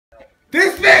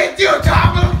This means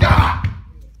Utah moved on!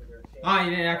 Oh,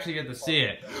 you didn't actually get to see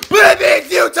it. But it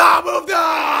means Utah moved on!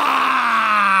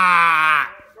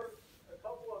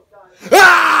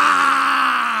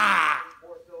 Ah!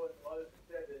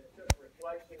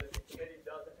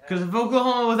 Because if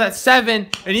Oklahoma was at 7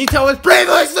 and Utah was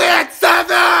Previously at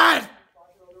 7!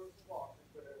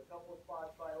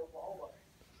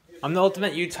 I'm the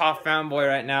ultimate Utah fanboy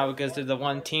right now because they're the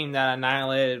one team that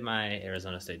annihilated my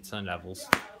Arizona State Sun Devils.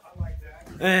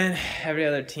 And every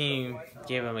other team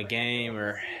gave them a game,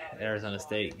 or Arizona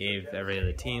State gave every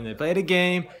other team they played a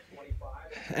game.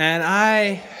 And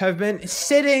I have been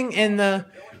sitting in the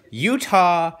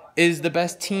Utah is the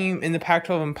best team in the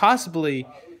Pac-12 and possibly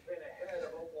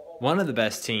one of the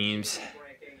best teams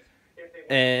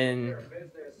in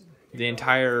the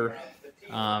entire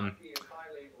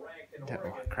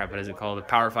what is it called? The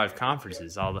Power 5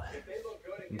 conferences, all the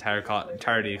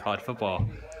entirety of college football.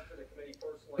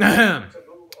 And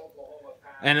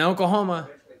Oklahoma.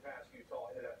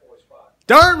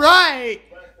 Darn right!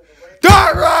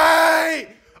 Darn right!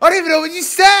 I don't even know what you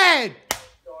said!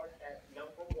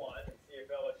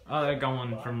 Oh, they're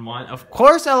going from 1. Of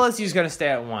course LSU's going to stay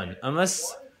at 1.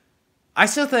 Unless... I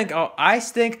still think... Ohio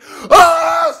State's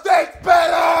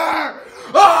better!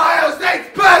 Ohio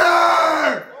State's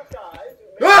better!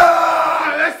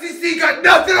 Ah! SEC got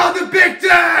nothing on the Big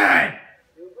Ten!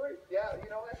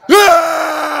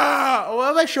 Ah! What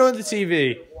am I showing the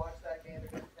TV?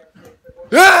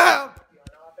 Yeah!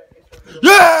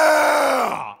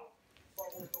 Yeah!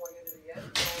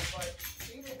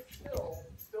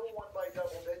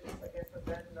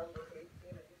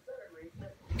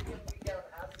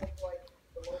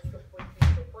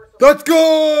 Let's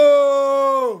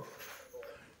go!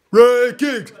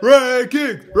 Rankings,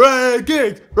 rankings,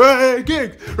 rankings,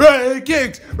 rankings,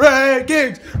 rankings,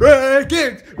 rankings,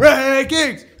 rankings,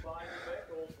 rankings.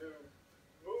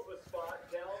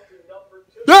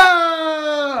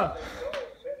 Ah!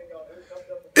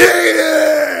 Eat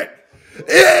it!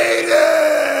 Eat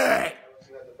it!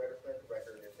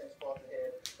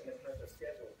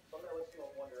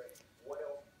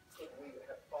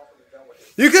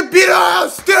 You can beat Ohio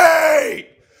State!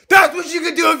 That's what you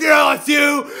can do if you're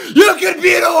LSU! You can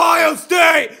beat Ohio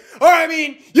State! Or I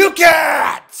mean, you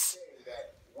can't!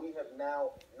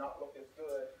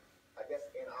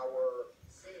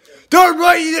 Darn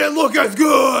right you didn't look as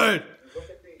good!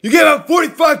 You gave up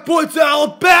 45 points to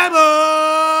Alabama!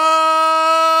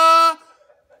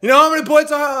 You know how many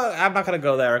points I'm not going to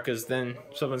go there because then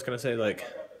someone's going to say, like,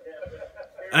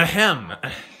 ahem.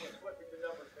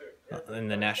 In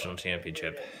the national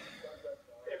championship.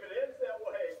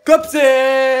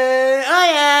 Clemson!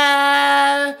 Oh,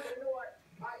 yeah!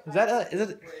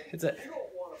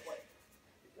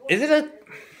 Is it a,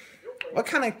 what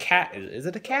kind of cat is it? Is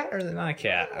it a cat or is it not a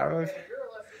cat?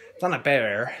 It's not a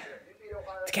bear.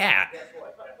 It's a cat.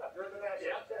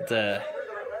 It's a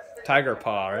tiger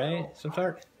paw, right? Some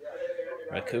sort?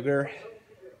 Or a cougar?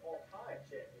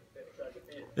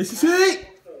 SEC!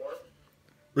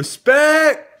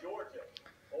 Respect!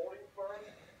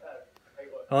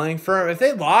 Holding firm. If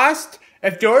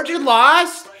Georgia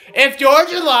lost,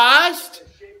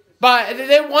 but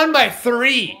they won by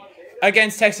 3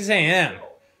 against Texas A&M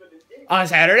on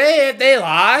Saturday. If they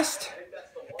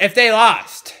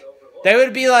lost, they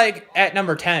would be like at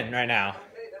number 10 right now.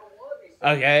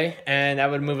 Okay, and that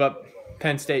would move up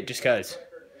Penn State just cause.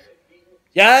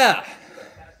 Yeah.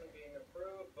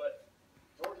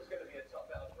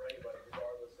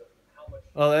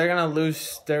 Well, they're gonna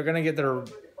lose. They're gonna get their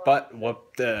butt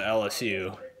whooped to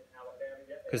LSU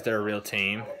because they're a real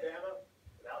team.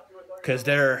 Because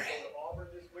they're.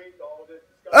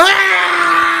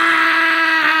 Ah!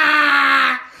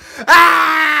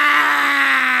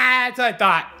 Ah! That's what I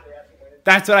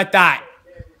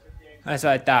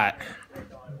thought.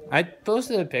 I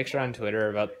posted a picture on Twitter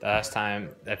about the last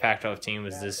time the Pac-12 team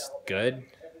was this good.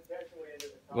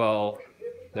 Well,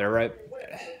 they're right.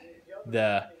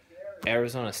 The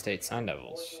Arizona State Sun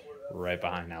Devils right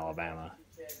behind Alabama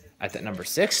at that number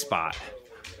 6 spot.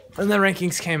 And the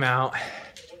rankings came out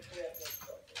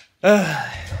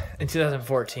in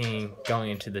 2014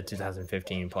 going into the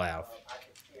 2015 playoff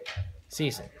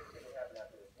season.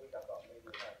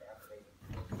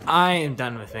 I am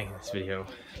done with making this video.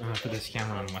 I'm going to put this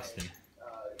camera on Weston.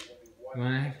 You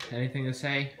want to have anything to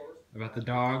say about the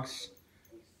dogs?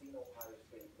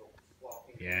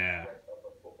 Yeah.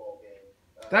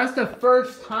 That's the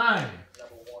first time.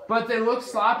 But they look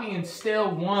sloppy and still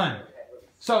won.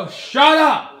 So shut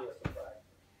up!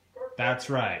 That's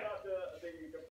right.